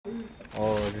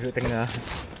duduk tengah.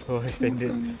 Oh,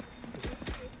 standard.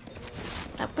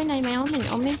 Tak apa nak main Omen.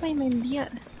 Omen pun main biar.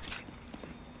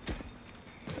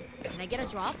 Can I get a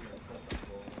drop?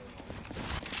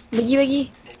 Bagi.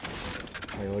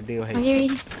 Wahai order, wahai. Bagi.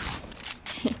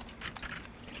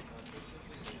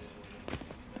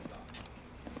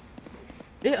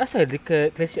 Asal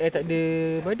dekat Classic I tak ada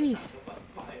buddies?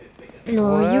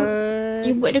 Loh,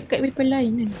 you buat dekat weapon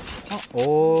lain kan?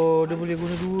 Oh, dia boleh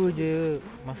guna dua je.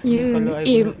 Maksudnya kalau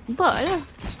I guna... bak lah.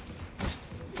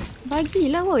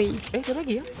 Bagilah woi. Dah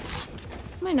bagi lah.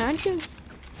 Mana ada?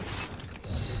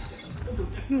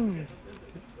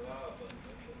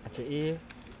 Macam A.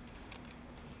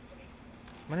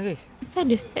 Mana guys? Macam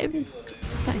ada step ni.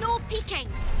 No peeking.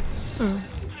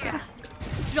 Ya.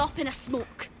 Drop in a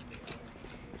smoke.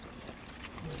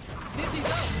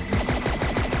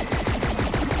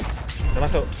 Dah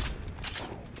masuk.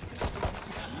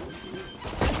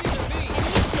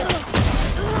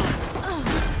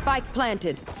 Spike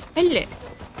planted. Elek.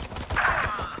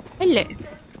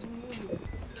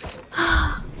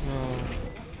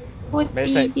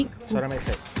 Backside. Suara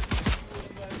backside.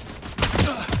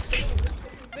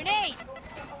 Grenade.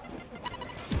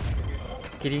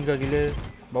 Kiri kau gila.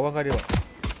 Bawah kau ada tak?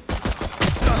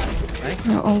 Nice.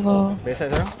 Ya Allah.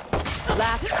 Backside sekarang.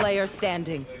 Last player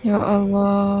standing. Ya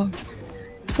Allah.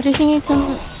 Pressing itu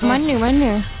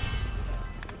mana?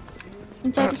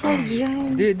 Cari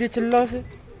yang. Dia celas.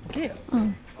 Okay.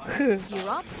 Gear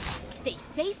up. Stay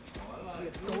safe.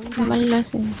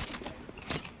 Malas ni.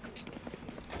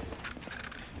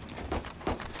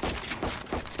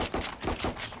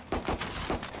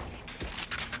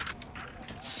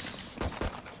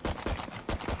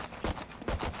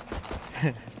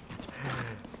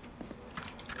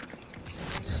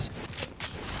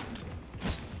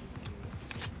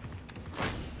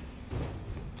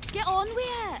 Get on with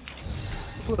it.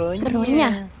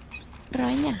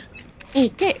 Ronya.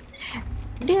 Kek.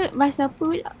 Dia bahasa apa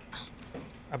pula?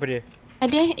 Apa dia?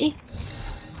 Ada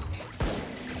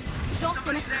Drop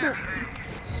in a smoke.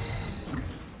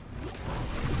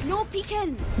 No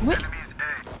peeking. What?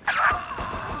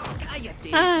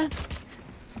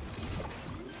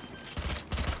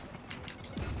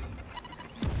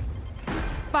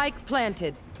 Spike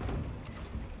planted.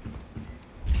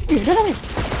 Dah lah.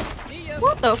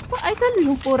 What the fuck? I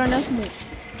selalu lupa orang dah semua.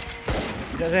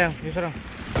 Sekejap sayang, dia serang.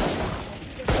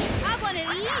 Have one of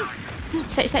these.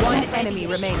 Side. One enemy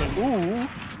remaining.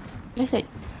 Left side.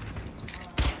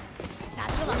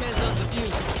 Satchel up.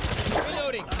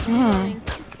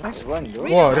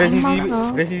 Wah,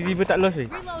 Resident Evil tak lost ni.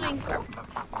 Reloading.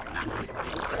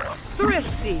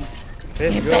 Thrifty.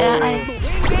 Let's go.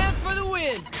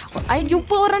 I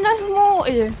jumpa orang dah semua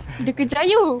je. Dia kejar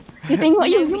you. Dia tengok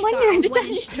you mana dia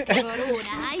cari.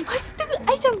 I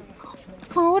macam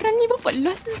orang ni bapak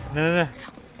lost. Nah.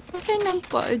 Saya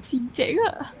nampak si Jack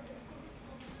ke?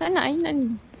 Tak nak I nak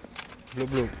ni.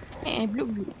 Blue. Blue.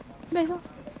 Best lah.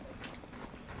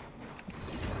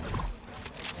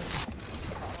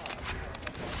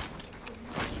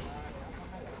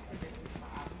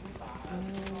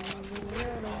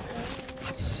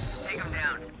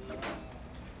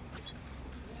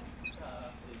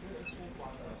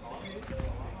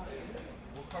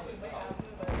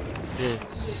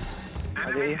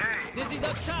 Dizzy's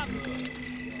up top.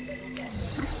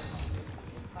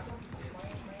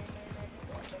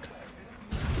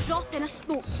 Drop in a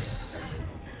smoke.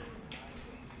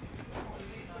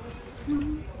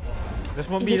 Dah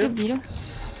semua B tu.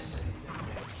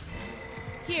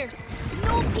 Here.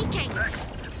 No peeking.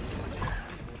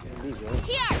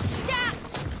 Here.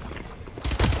 Catch.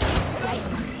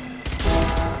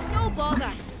 No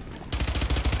bother.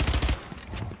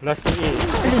 Last A.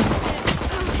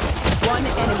 One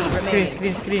enemy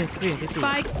remaining. Screen.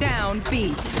 Spike down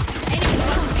B.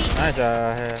 Nice.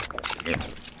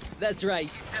 That's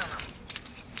right.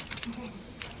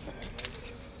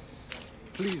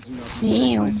 Please do not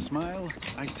mistake my smile.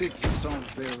 I take this song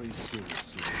very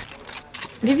seriously.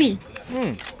 Baby.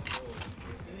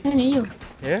 Mana you?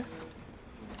 Yeah?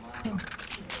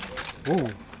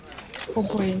 Oh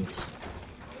boy.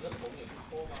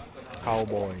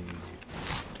 Cowboy.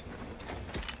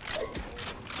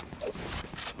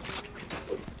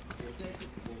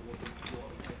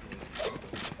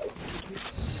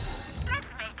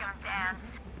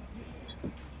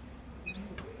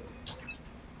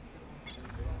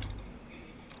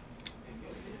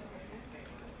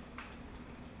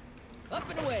 Up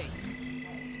and away.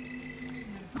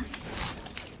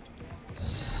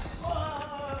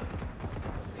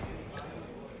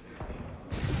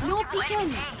 No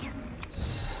peeking.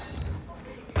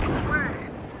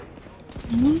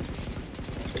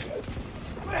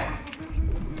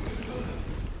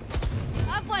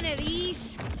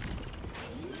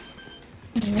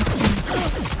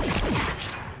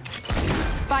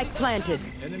 Spike planted.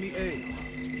 Enemy A.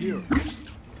 Here.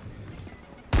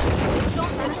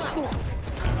 Drop in a smoke.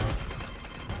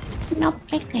 No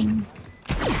picking.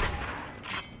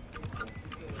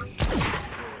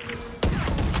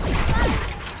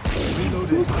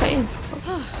 Reloaded. Okay.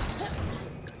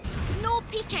 No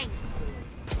peeking.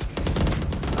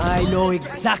 I know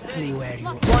exactly where you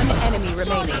are. One enemy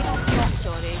remaining. Not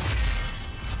sorry.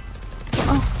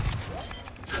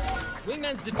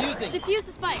 Wingman's defusing. Defuse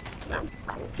the spike.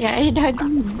 Ya, dah ada.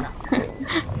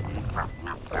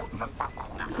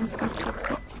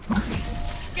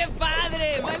 Que padre!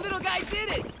 My little guy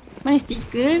did it! Mana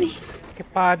stiker ni? Que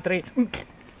padre.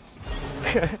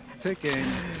 Take aim.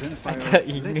 Zenfire. Tak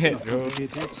Let's ingat, not bro.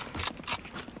 complicate it.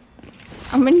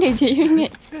 Benda je you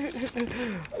ingat.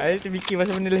 I terfikir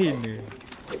pasal benda lain ke?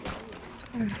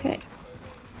 Okay.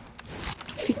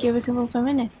 Fikir pasal perempuan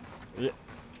mana? Ya.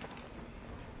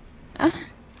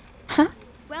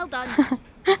 Well done.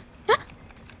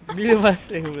 Bila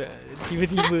masa pula?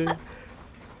 Tiba-tiba.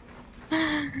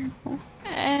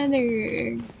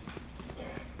 Aduh.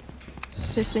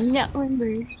 Tersenyap pun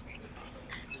tu.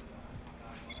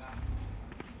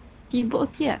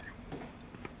 Keyboard okey tak?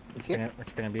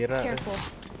 Macam tengah berak. Careful.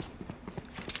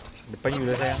 Depan you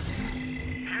lah sayang.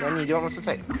 Yang ni, dia orang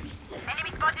selesai.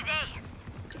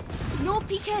 No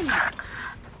peeking.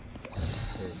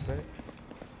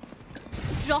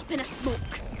 Drop in a smoke.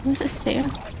 Belum selesai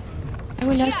lah. I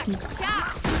boleh lagi.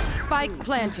 Catch. Spike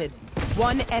planted.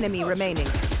 One enemy remaining.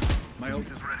 My ult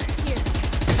is ready.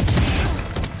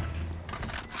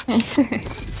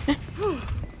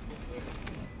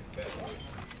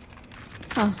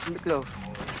 Clove.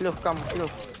 Clove, come.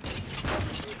 Clove.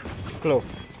 Clove.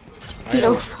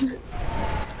 Hello.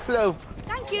 Clove.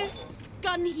 Thank you.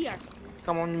 Gun here.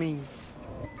 Come on me.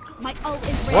 My ult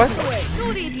is What? ready. No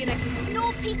radiant. No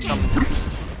peeking.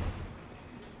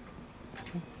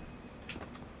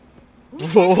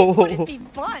 Whoa. Wouldn't be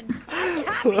fun.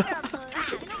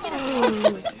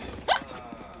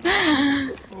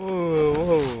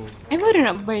 Oh. I baru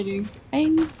nak buy dia. I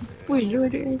full dulu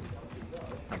dia.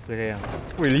 Apa sayang?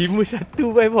 Weh,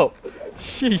 5-1 by Bob.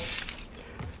 Sheesh.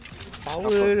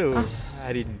 Power tu.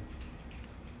 Arin.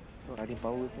 Oh, ada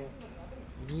power tu.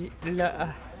 Gila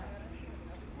ah.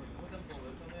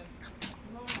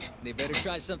 They better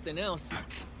try something else.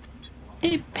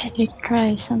 I better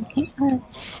try something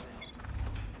else.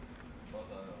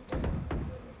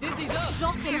 Dizzy's up!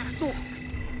 Drop in a smoke.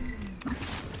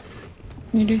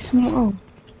 Ni dia semua. Oh.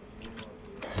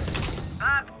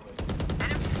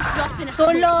 Drop in a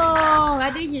smoke. Tolong.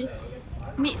 Ada je.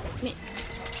 Mid.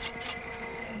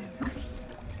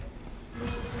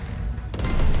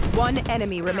 One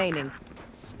enemy remaining.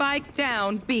 Spike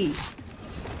down B.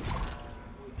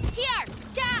 Here.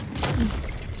 Catch.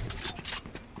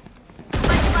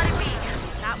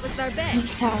 That was their best.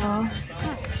 Bisa.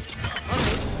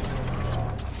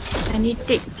 Ani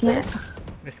take siap.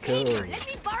 Let's go. Let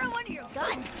me borrow one of your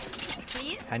guns.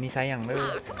 Please? Hani sayang tu.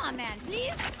 Come on, man.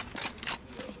 Please?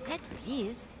 I said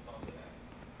please.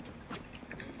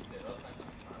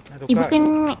 Nak Eh tukar. bukan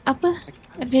apa?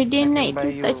 Radiant Knight buy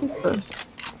tu you. tak suka.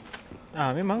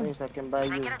 Memang. Prince, I can buy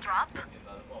you.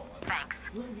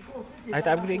 I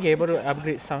tak upgrade lagi, baru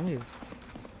upgrade sound je.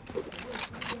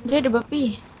 Dia ada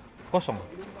berapa? Kosong.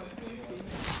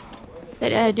 Tak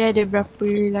ada, dia ada berapa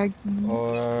lagi.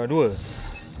 Oh, 2.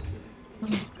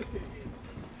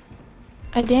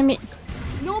 Ada ambil.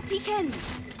 No peeking.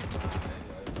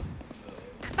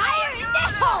 Fire in the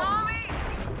hole.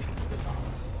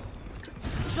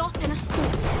 Drop in a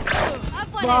smoke.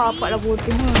 I've one Wah, of apaklah these.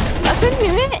 bodoh. Tak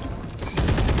kena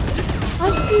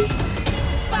Mati.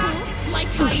 Like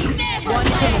I never One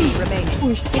enemy remaining.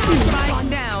 Push, tepi.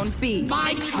 Spike down B.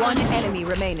 My One turn. enemy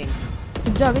remaining.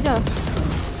 Kejar.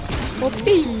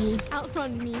 Kopi.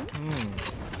 Outrun me.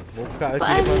 Buka lagi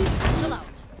Apaan? depan. Chill out.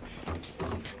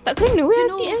 Tak kena You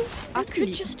nanti know, I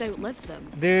could just outlive them.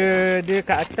 Dia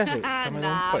kat atas tu. Sama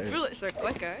lompat je. bullets are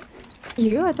quicker.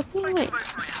 Ya, tapi like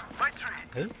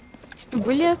Eh?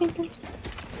 boleh lah pintu.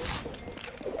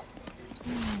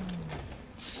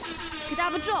 Could I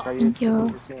have a drop? Kaya Thank you.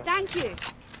 Thank you.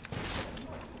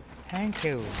 Thank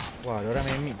you. Wah, diorang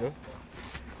main mid tu.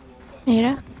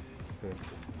 Merah.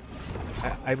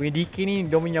 I punya DK ni,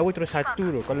 dia punya nyawa terus 1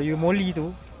 tu. Kalau you molly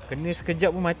tu, kena sekejap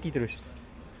pun mati terus.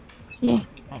 Yeah.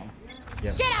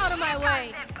 Get out of my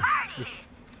way. Ish.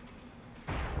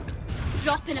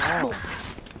 Drop in a smoke.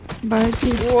 Bagi.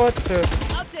 What the?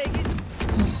 I'll take it!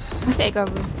 Masih air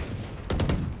cover.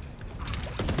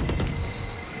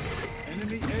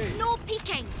 Enemy A. No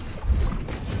peeking.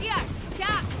 Here,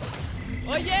 catch.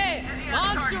 Oh yeah!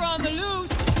 Monster on the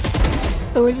loose!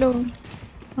 Tolong.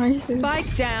 Nice.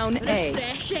 Spike down A.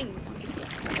 Refreshing.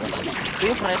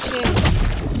 Refreshing.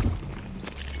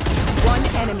 One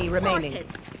enemy remaining. Sorted.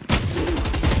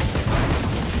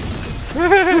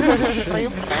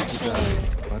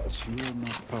 But you're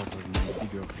not part of my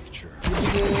bigger picture.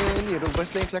 Ni rubah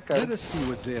selain kelakar. Let us see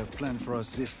what they have planned for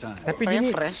us this time. Tapi dia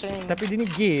ni Refreshing.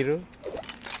 gay tu.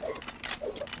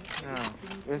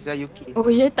 Where's the UK? Oh,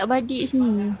 dia tak badik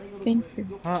sini. Panther.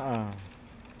 Ha.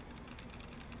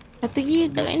 Satu lagi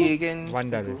tak kat ni. UK kan.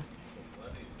 Vandal.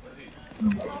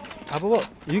 Apa Bob?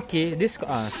 UK dia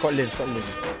Scotland.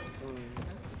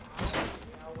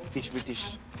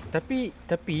 British. Tapi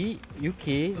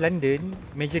UK, London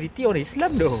majority orang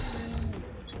Islam doh.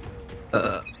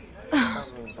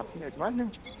 Tapi macam mana?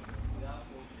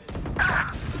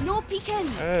 No peeking.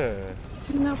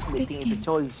 Kenapa I think it's a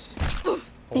choice.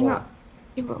 Tengok.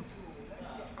 Tengok.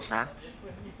 Ha?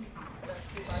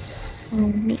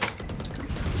 Mid.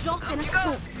 Drop in a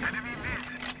smoke.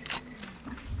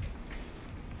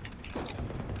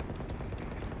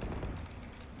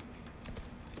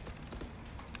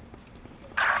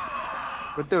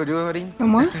 Betul je Rin.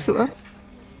 Masuk lah.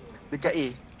 Dekat A.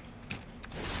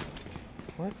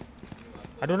 What?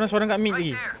 Ada orang seorang kat mid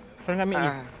lagi. Seorang kat mid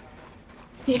lagi. Ah.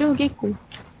 Hero Gecko.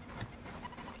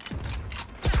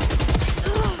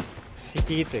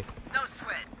 City kita.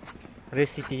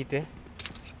 Race City kita.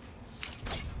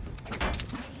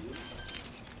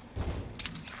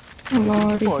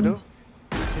 Allah, Apa tu?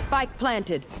 Spike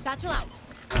planted. Satchel out.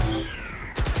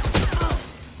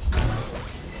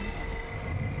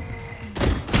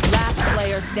 Last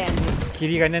player standing.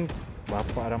 Kiri kanan.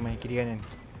 Bapak ramai kiri kanan.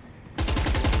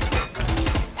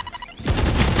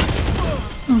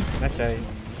 Nasai.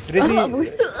 Race ni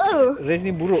busuk tau. Race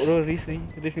ni buruk tu. Race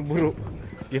ni buruk.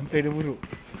 Gameplay dia buruk.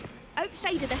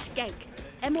 Outside of this gig,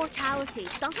 immortality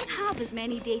doesn't have as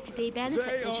many day-to-day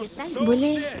benefits as you think.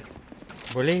 Boleh.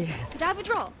 Boleh. Could I have a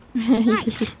drop?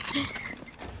 Nice.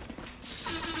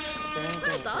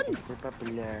 Well done. Dia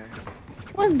popular.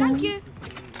 Well done. Thank you.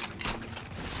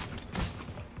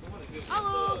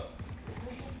 Hello.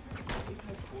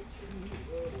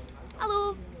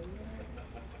 Hello.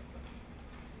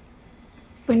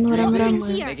 Penuh Vision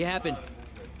ramai-ramai. here. Make it happen.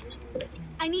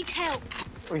 I need help.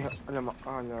 Oh ya, alamak.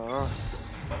 Alah.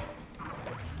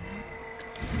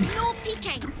 No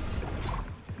peeking.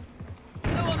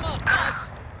 No, I'm up, boss.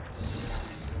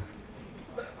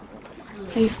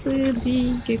 Hyper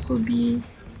B, Gecko B.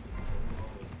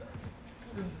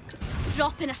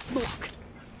 Drop in a smoke.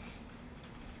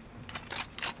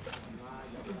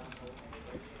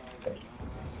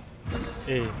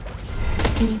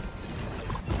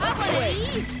 Have one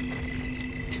of these.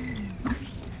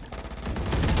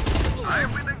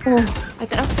 Oh, I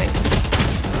tak dapat.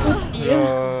 Oh, iya.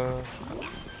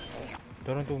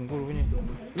 Diorang tunggu rupanya.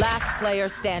 Last player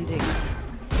standing.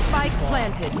 Spike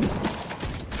planted.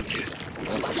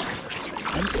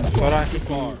 Seorang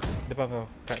City depan kau.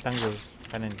 Kat tangga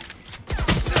kanan.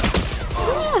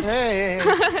 Hey.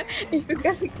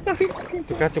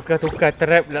 Tukar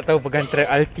trap. Nak tahu pegang trap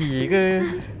ulti ke?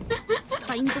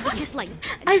 Find the weakest link.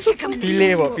 I Kick him in the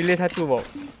Pilih Bob. Pilih satu Bob.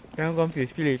 Jangan confuse.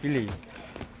 Pilih.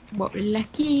 Bob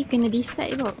lelaki kena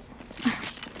decide Bob.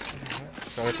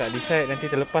 Kalau tak decide nanti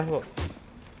terlepas Bob.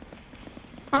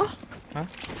 Ha? Ha?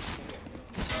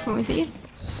 Apa maksudnya?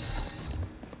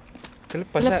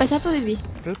 Terlepas lah. Lepas apa baby?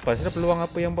 Terlepas lah peluang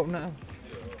apa yang Bob nak.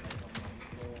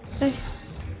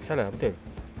 Salah betul.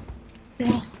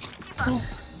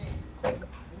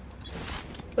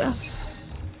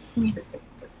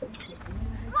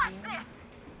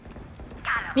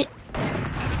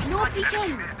 No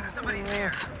peeking.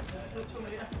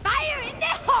 Fire in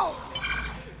the hole.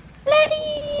 Lari!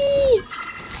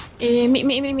 Mid.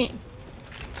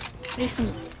 Race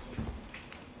mid.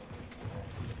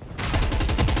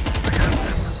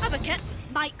 Have a kit.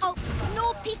 My ult.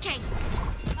 No peeking.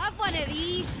 Have one of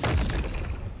these.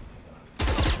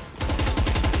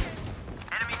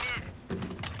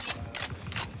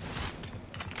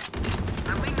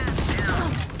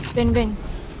 Ben. 3.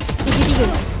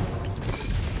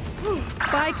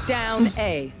 Spike down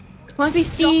A.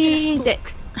 150 Jet.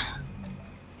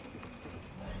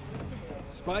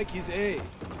 Spike is A.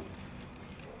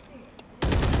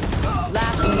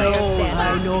 Last player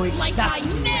standing. Like I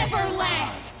never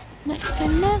left. Nak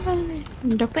level.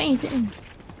 Dapat ni Jet ni.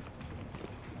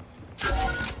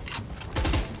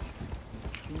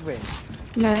 When?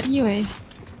 Lari weh.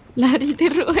 Lari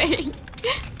teruk weh.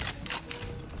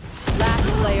 Last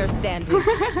player standing.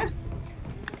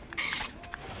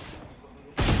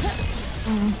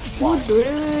 Bodoh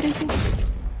dah.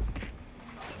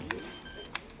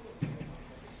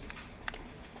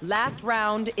 Last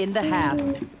round in the half.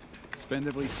 Spend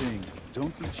everything.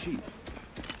 Don't be cheap.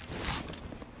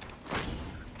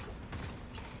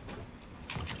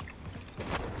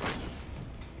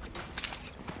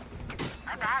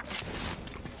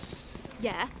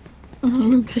 Yeah.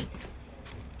 Okay.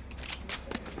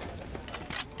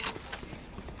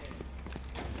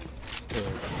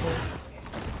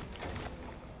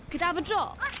 Could I have a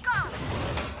drop? Let's go.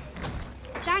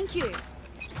 Thank you.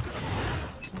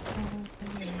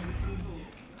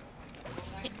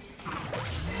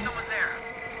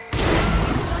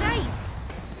 Alright.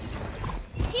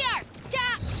 Here,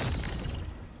 catch.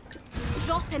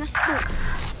 Drop in a smoke.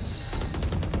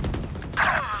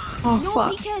 Oh No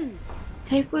fuck. peeking.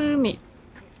 Cypher mid.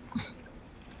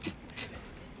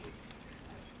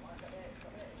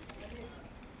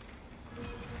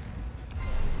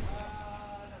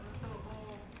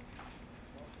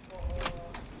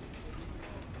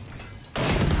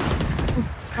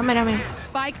 Ramai.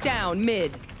 Spike down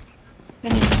mid.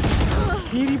 Kanan.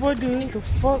 Kiri pun ada. The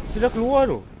fuck? Dia dah keluar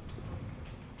tu.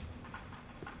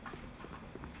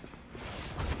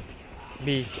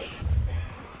 B.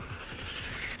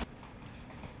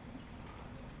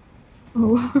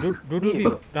 Oh. Duduk B.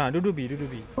 Nah, duduk B.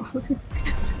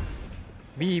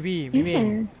 B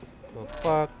main. The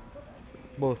fuck?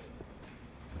 Both.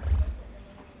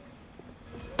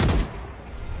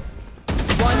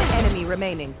 One enemy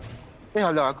remaining.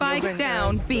 Alah, aku Spike nak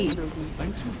down B.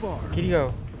 I'm too far. Kiri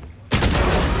kau.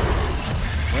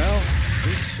 Well,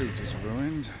 this suit is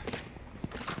ruined.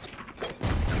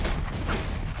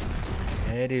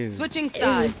 Aduh. Switching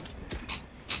sides.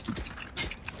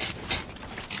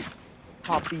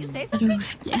 Papi. Aduh,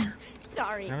 sikit lah.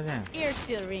 Sorry. Kenapa sayang? Ear's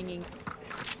still ringing.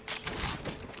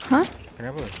 Ha?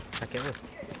 Kenapa? Sakit apa?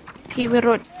 Kiwi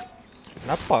road.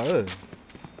 Lapar ke?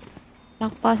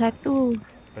 Lapar satu.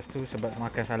 Lepas tu sebab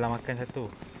salah makan satu.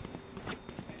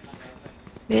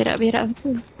 Berak-berak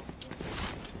satu.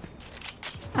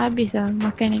 Habis lah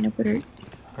makanan dalam perut.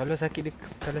 Kalau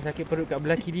sakit perut kat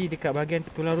belah kiri dekat bahagian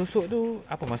tulang rusuk tu,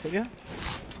 apa maksud dia?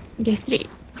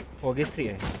 Gastrik. Oh,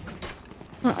 gastrik eh?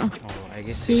 Oh, I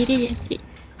gastrik. kiri gastrik.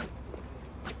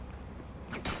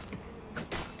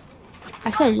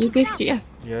 Asal je gastrik lah.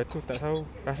 Ya tu tak tahu.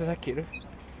 Rasa sakit tu.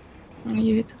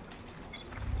 Ya tu.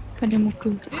 Pada muka.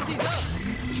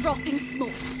 Dropping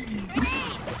smokes.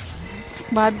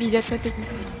 Babi dah kata tu.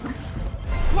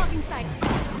 Blocking sight.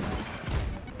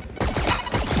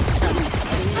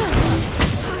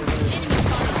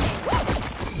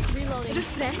 Reloading.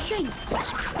 Refreshing.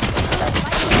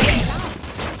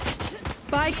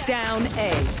 Spike down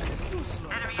A.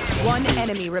 One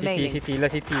enemy remaining. City.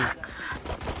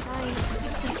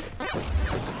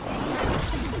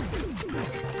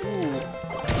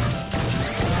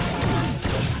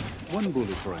 One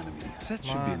bullet per enemy. That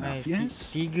should be enough,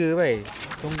 yes? 3 bai.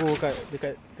 Tunggu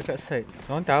dekat side.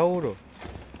 Orang tahu tu.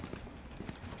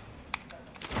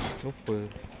 Lupa.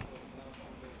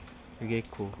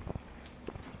 Gecko.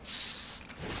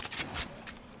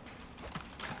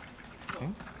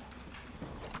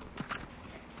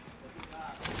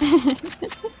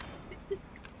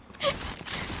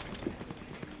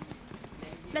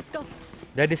 Let's go.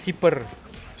 Dia ada zipper.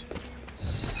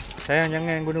 Sayang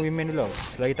jangan guna women dulu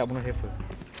selagi tak bunuh Cypher.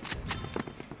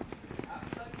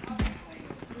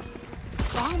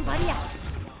 Bomb buddy.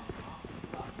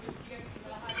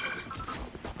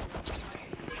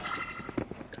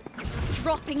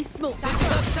 Dropping smoke. That's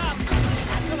up top.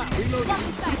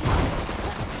 Blocking sight.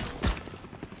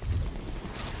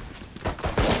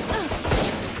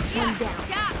 One down.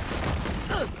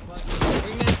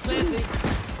 Wingman's planting.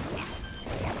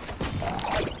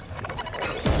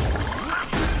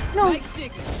 No. Spike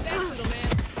stick. Thanks, little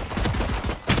man.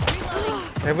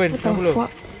 Heaven, What the 90.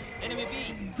 fuck? Enemy B.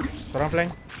 Seorang flank.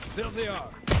 There they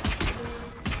are.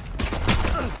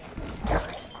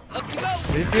 Up you go.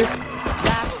 Retreat.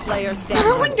 Last player Apa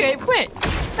standing. benda Edward?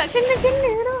 Tak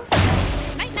kena-kena tu.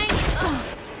 Night night.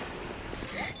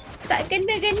 Tak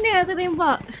kena-kena aku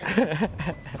tembak.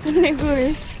 Kena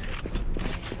gol.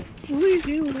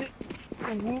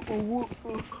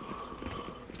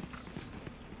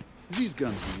 These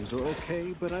guns we use are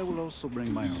okay, but I will also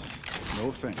bring my own. No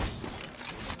offense.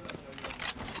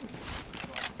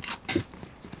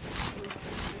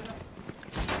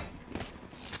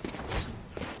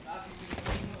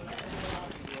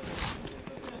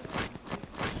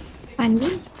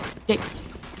 Pandai. Dex.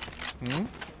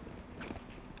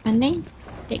 Pandai.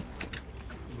 Dex.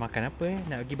 Makan apa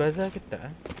Nak pergi bazar ke tak?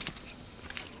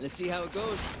 Let's see how it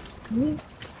goes.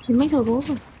 Dia main sorok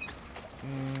apa?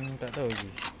 Tak tahu lagi.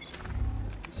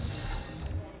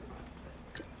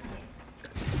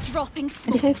 Dropping Ada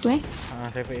smoke. cypher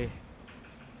Cypher A.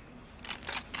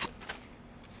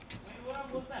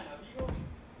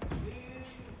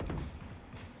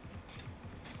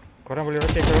 Korang boleh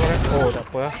rotate ke korang? Oh, tak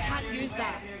apa lah. Can't use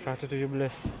that. 117.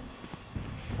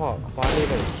 Fuck, kepala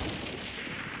dah.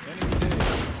 Enemies A.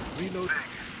 Reload.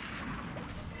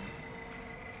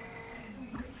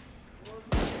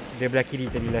 Dia belah kiri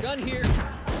tadi last. Gun here.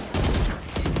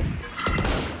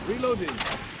 Reloading.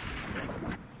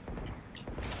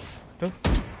 Tu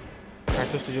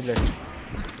 117.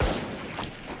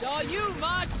 Saw you,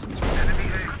 Mosh.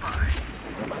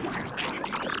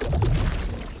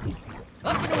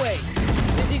 Up and away.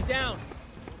 Dizzy's down.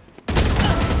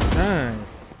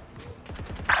 Nice.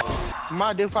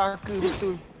 Mak dia fucker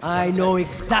betul. I know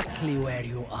exactly where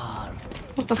you are.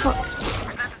 What the fuck?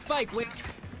 Spike, wait.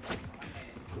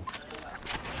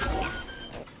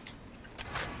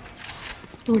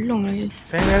 Tolong lah guys.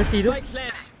 Saya reality tu. Spike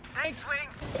plant. Thanks,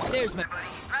 Wings. There's my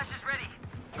buddy. Crash is ready.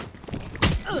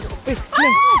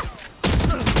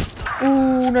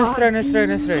 Nice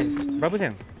try. Berapa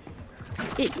sayang?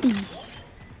 80.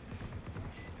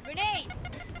 Grenade.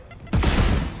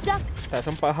 Tak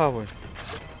sempat half pun.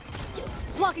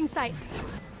 Blocking sight.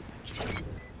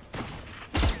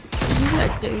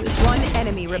 One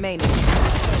enemy remaining.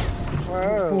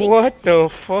 What the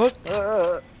fuck?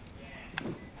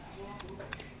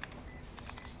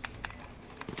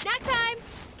 Snack time.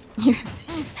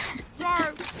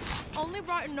 Sorry. Only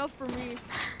brought enough for me.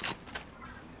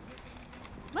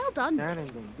 Well done.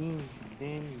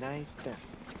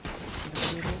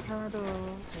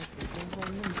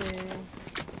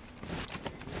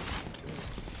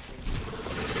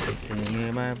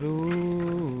 Singing my blues.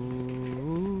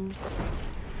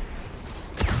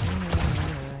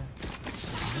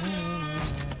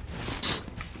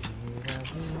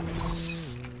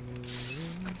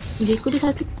 Dia aku ada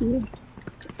satu kill.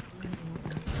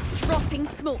 Dropping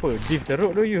smoke. Apa? Div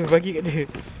teruk tu you bagi kat dia.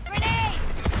 Grenade.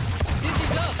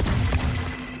 Dizzy's up.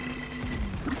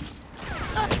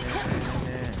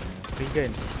 Free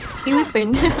gun. Free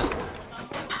weapon.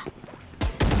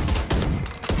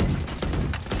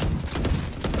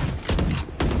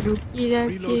 Ruki dah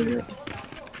kill.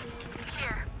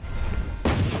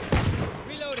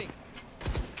 Reloading.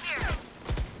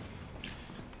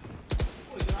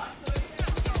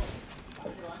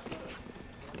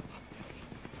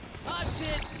 Hot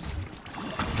pit.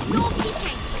 No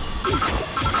peeking.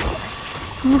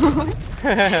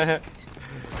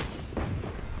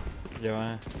 Jom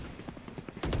ah.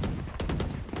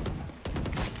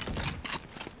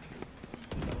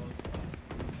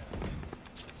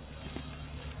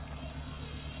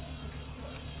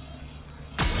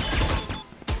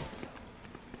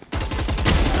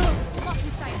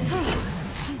 Blocking sight.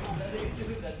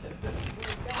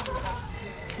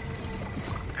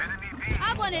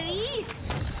 Have one of these.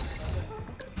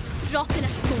 Dropping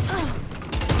a smoke.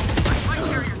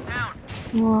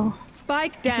 Wow.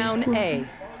 Spike down A.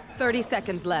 30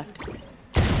 seconds left.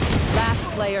 Last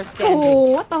player standing.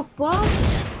 Oh, what the fuck?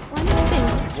 One thing.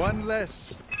 One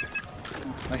less.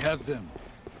 I have them.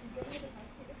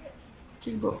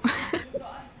 Cibuk.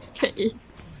 Straight A.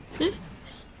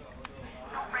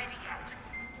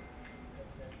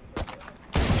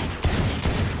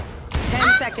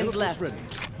 10 seconds left.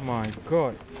 My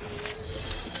god.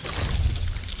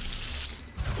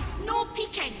 No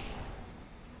peeking.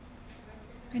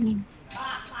 Pening.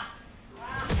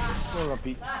 Tolong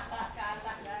api.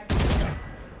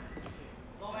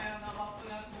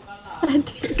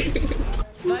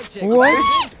 Spike check. What?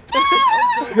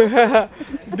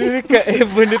 Dia dekat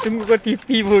Evan dia tunggu kau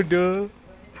TP bodoh.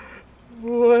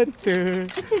 What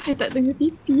the? Kenapa saya tak tengok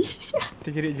TV?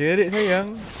 Terjerit-jerit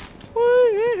sayang.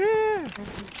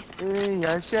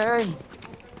 Yashan.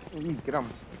 Geram.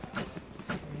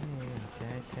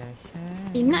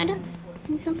 Enak dah.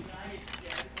 Hitam.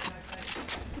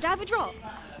 Could I have a drop?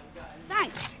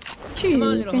 Thanks. Cuy, Come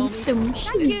on, little homie. phantom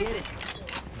Thank shit. you.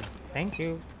 Thank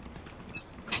you.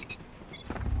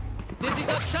 Dizzy's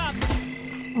up top.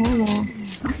 Oh.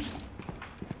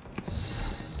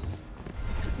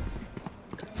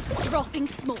 Dropping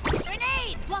smoke.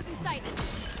 Grenade. Blocking sight.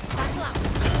 Battle out.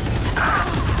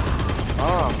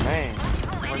 Oh man.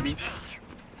 Mandi.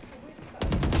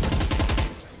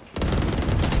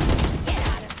 Get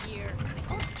out of here.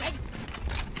 Already.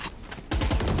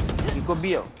 Kau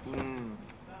biar.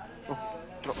 Oh,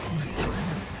 drop.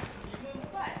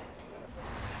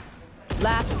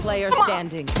 Last player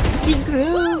standing.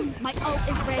 3. My ult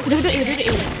is ready. Duduk A, duduk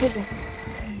A. Duduk.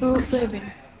 Oh, Evan.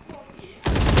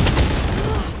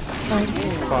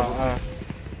 Fuck ah.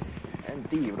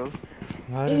 Anti bro.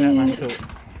 Baru nak masuk.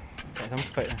 Tak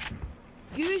sempat lah.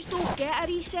 Yous don't get a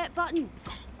reset button.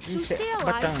 So Reset stay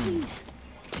alive, button. please.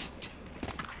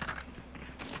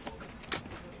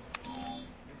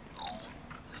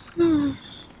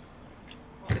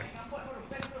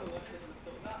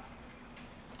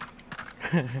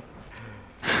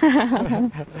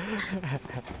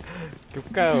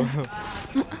 Kau.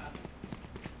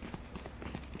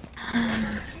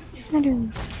 Aduh.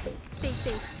 Stay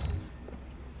safe.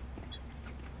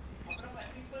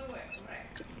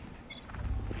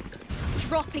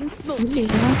 Dropping smoke. Boleh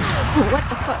lah. Oh, what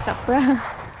the fuck, tak apa.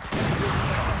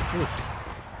 Uish.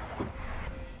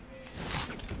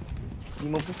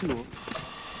 50.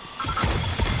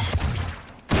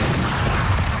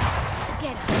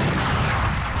 Get him.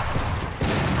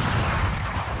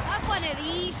 Have one of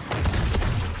these.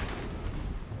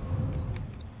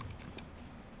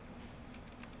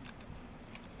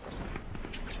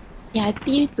 Ya,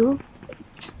 hati tu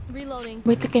Reloading.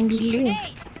 boleh tekan bila.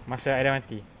 Masa I dah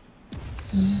mati.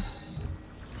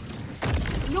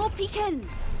 No peeking.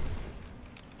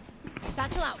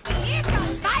 Satchel out.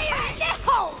 Fire in the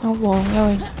hole. Awang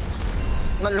lah.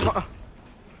 Nak lemak.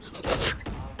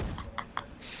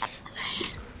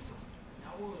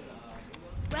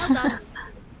 Well done.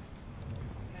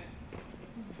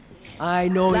 I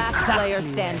know Last exactly player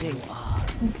where standing. you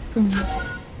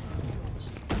are.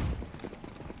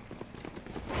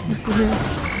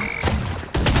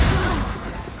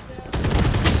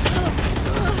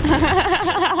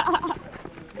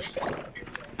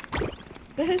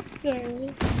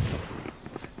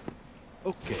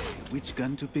 Okay, which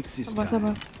gun to pick this Sabar, time?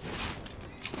 sabar.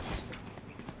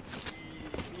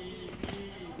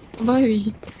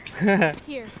 Baik.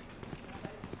 Here.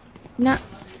 Nak,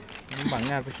 Memang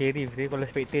lah aku sheriff dia. Kalau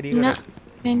spectre dia nak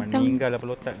kau Phantom. meninggal lah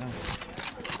pelotak lah.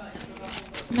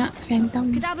 Nak Phantom.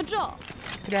 Could have a drop.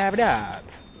 Kedap-kedap.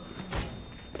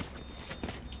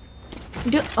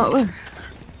 Dia apa?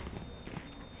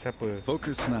 Siapa?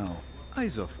 Focus now.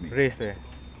 Eyes off me. Race tu eh.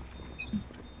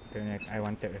 Tengok I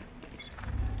wanted eh.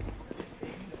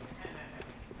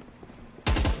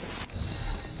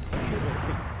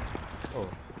 Oh.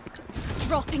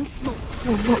 Dropping smoke.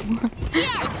 Oh, oh.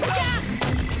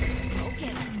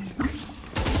 Okay.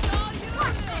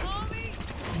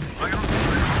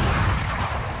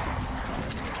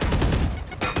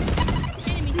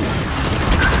 Enemy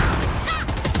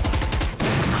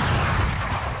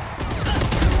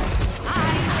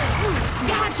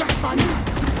You had your fun.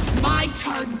 My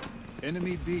turn.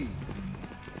 Enemy B.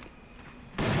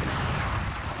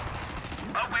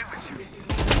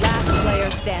 Last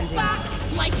player standing.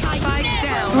 Like I Spike never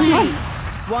down. left.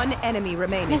 One enemy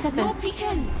remaining. Yes, No atas.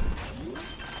 peeking.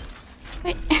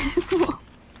 Wait.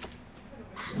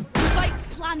 Spike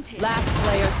planted. Last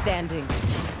player standing.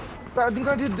 Tak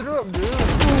tinggal dia drop je.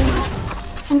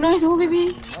 Oh, nice, oh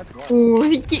baby. Oh,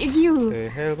 sikit lagi tu. The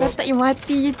hell Kau kau? tak yang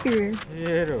mati je tu.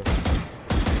 Yeah tu.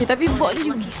 Tapi bot dia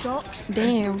Lucky socks.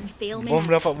 damn. Fail me. Bom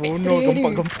dapat bunuh Spectre dia.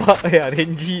 gempak-gempak ya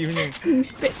RNG punya.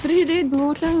 Spectre dia 2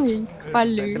 orang ni.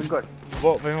 Kepala. God.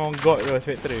 Bot memang god tu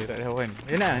Spectre, tak ada lawan.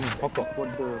 Dia nak ni pokok.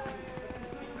 Bodoh.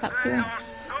 Tak apa.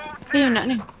 Dia nak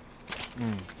ni.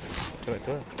 Sebab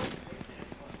tu lah.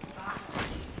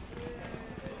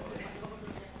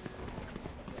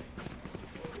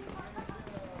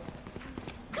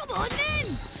 Come on then.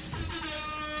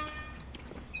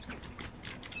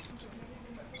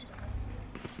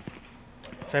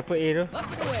 Siapa A tu? Up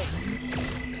and away.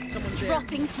 Someone's there.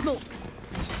 Dropping smokes.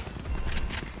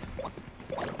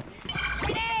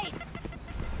 Grenade.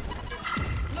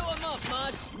 Blow him up,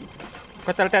 Marge.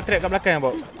 Kau tak letak trap kat belakang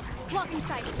Bob? Blocking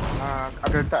sight.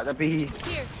 Ada letak tapi.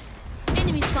 Here.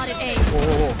 Enemy spotted A.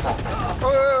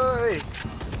 Oi.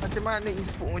 Macam mana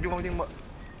e-sport orang tembak?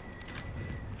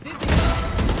 Dizzy.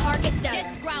 Target down.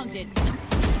 Jets grounded.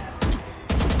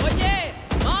 Oh yeah!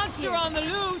 Monster on the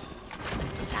loose!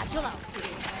 Satchel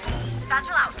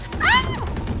out.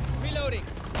 Reloading.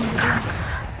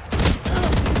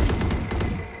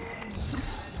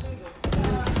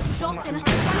 Drop in a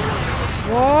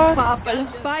Apa-apa lah.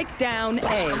 Spike down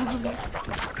A.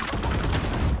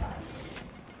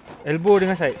 Elbow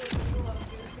dengan side.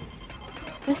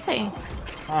 Selesai.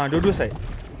 Dua-dua side.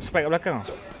 Spike kat belakang.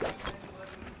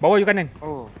 Bawah you kanan.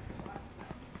 Oh,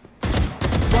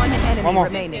 One enemy Mama.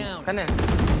 remaining. Down. kanan.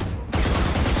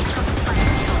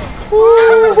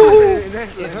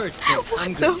 It hurts, but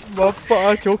I'm good.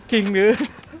 Bapak choking dia.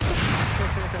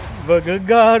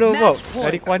 Bergegar tu Bob. Match point.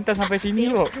 Dari Kuantan sampai sini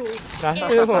Bob. Rasa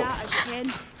Aim Bob. that as you can.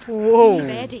 Wow. Be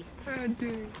ready.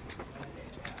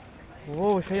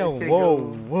 Wow sayang. Okay, Wow.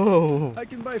 go. Wow. I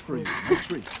can buy for you. Next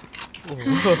week.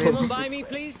 Someone buy me,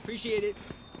 please. Appreciate it.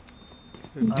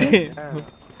 Damn.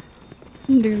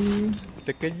 Aduh.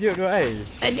 Terkejut tu ai.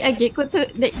 Tadi agak kau tu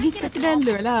kita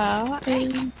terdalu lah.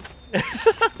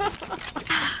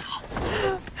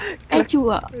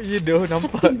 Cuak. You dah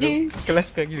nampak Tapi dia- tu.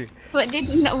 Kelakar gila. Sebab dia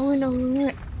nak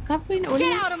bunuh. Siapa yang nak Get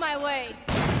bunuh? out of my way!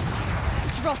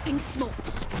 Dropping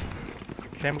smokes.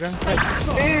 Saya pegang.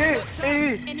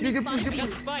 Dia push.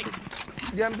 Got spike.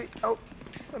 Dia ambil out.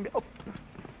 Ambil out.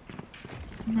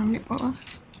 Ambil kau lah.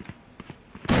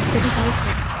 Jadi tahu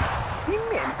kan.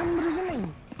 Teammate bukan benda main.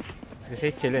 Dia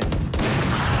settle kan.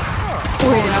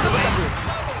 Oh ya.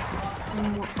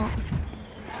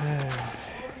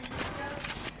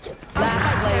 Last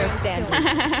player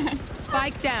standing.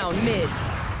 Spike down mid.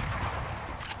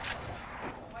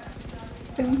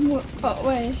 Tengok kau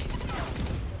weh.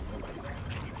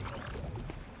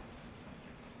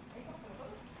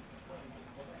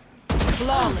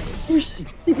 Flawless.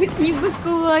 Tiba-tiba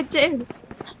keluar je.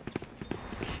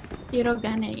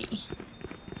 Hirogane.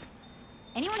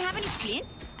 Anyone have any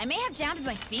splints? I may have jammed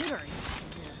my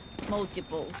fingers.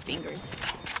 Multiple fingers.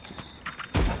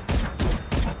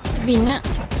 Bina.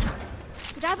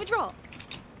 Could I have a drop?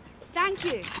 Thank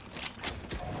you.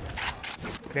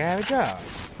 Grab a job.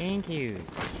 Thank you.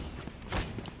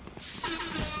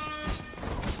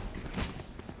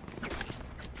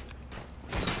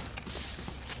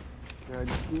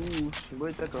 Aduh,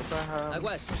 boleh tak kau faham.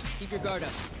 Aguas, keep your guard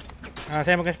up.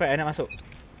 Saya makan spike. I nak masuk.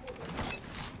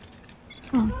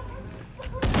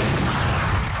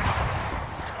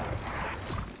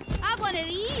 Have one of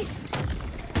these.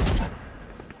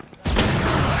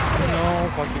 No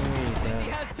fucking way. He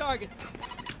has targets.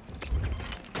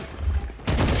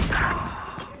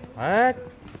 What?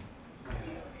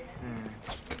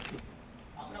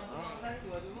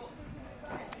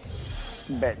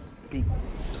 Bad pick.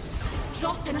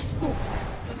 Drop in a smoke.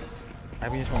 I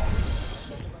punya semua.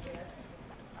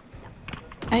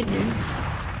 Ada.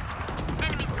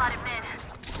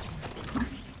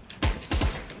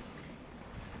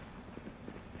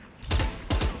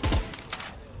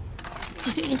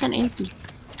 Itu ni kan anti.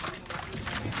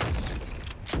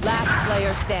 Last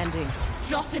player standing.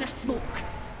 Drop in a smoke.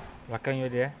 Belakang you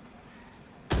ada.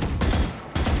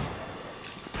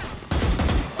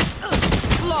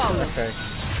 Flawless. Asal.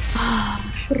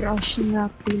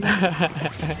 Rushnya aku lah.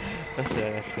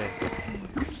 Asal.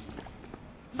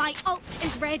 My ult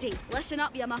is ready. Listen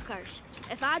up, you muckers.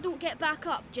 If I don't get back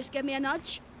up, just give me a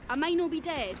nudge. I might not be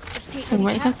dead. Just take Banyak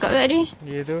me out. cakap kat dia.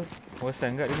 Dia tu.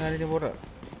 Bosan kat dengar dia borak.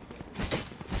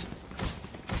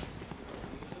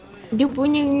 Dia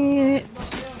punya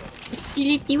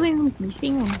utility pun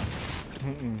bising lah.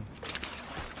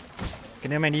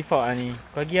 Kena main default lah ni.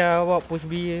 Kau pergi lah awak push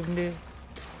B benda.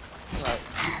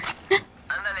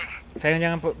 Sayang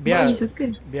jangan biar Mak suka.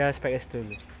 biar spike S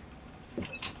dulu.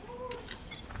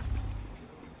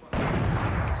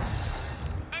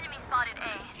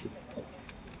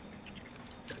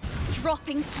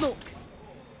 Dropping smokes.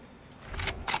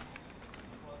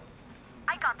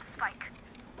 I got the spike.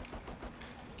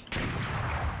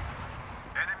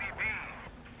 Enemy B.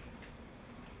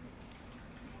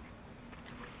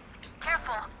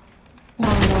 Careful.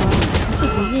 Macam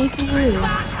boleh semua.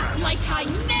 Back like I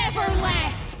never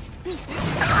left.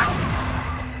 No.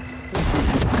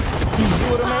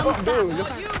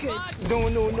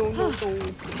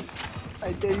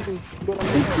 I tell you, don't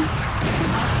make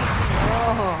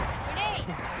Oh.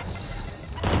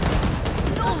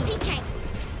 No peeking.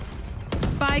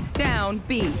 Spike down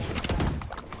B.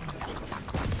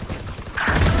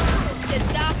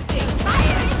 Deducting.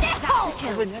 Fire in the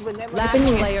hole. Never. Last Apa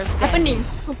ni? player Apa standing.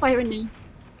 ni? Apa yang ni?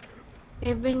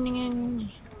 Evan dengan ni.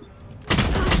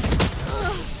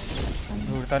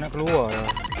 Tak nak keluar lah.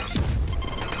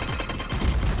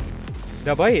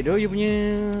 Dah baik tu you punya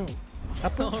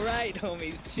apa? Alright,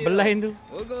 homies, chill. Belain tu.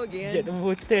 We'll go again. Jet temu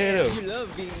hotel tu. You love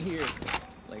being here.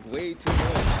 Like way too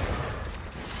much.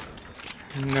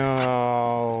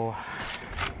 No.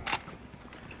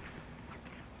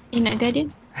 Nak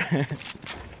guardian?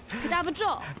 Could I have a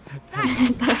drop?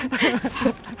 Thanks.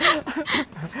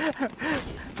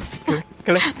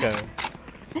 Kelakar.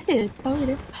 Ada, tahu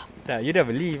dia. Tak, you dah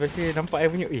beli. Lepas tu nampak I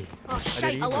punya. Oh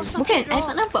shit, I lost my Bukan, I drop.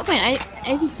 tak nampak pun. I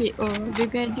fikir, oh, dia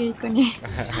guardian kau ni.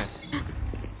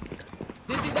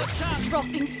 Dizzy's up top.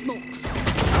 Dropping smokes.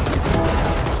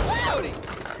 Loading.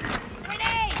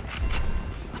 Grenade.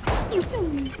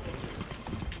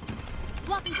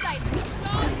 Blocking sight.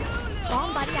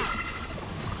 Bomb buddy out.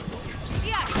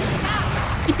 Yeah, now.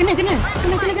 Kena. Kena.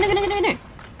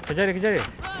 Kejar dia. Run,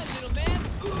 little man.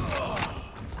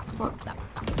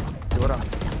 Dua orang.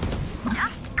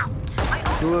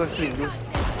 Dua split.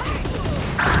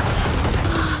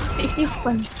 Six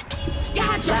fun.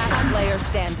 Yeah, Last player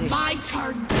standing. my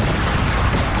turn.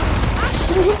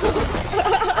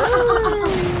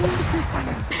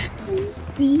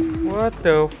 What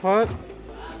the fuck?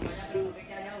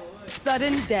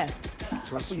 Sudden death.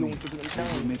 Trust me, they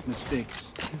will make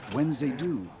mistakes. When they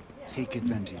do, take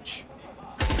advantage.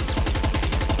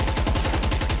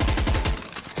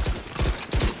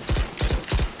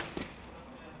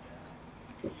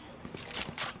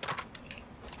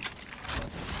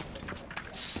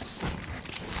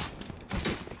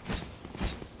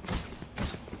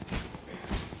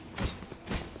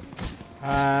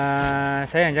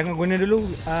 Sayang, jangan guna dulu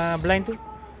blind tu.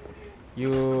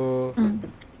 You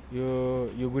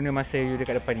guna masa you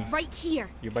dekat depan ni. Right here.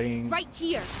 You baling Right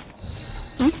here.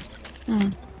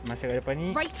 masa kat depan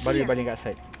ni, Right baru you here. baling kat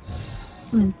side.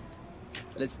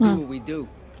 Let's do what we do.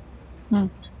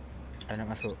 I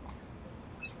nak masuk.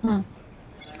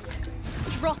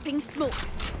 Dropping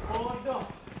smokes.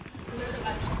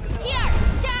 Here,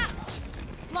 catch.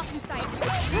 Lock inside.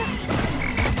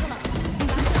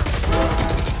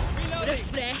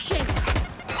 Refreshing.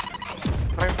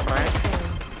 Plant the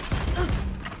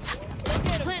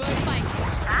spike.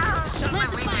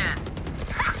 Plant the spike.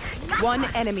 One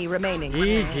enemy remaining.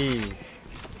 GG's.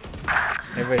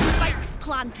 Heaven. Spike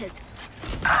planted.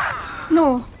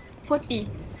 No. 40.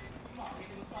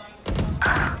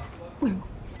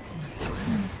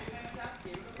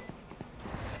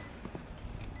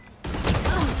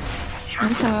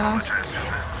 Nice.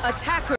 Attacker.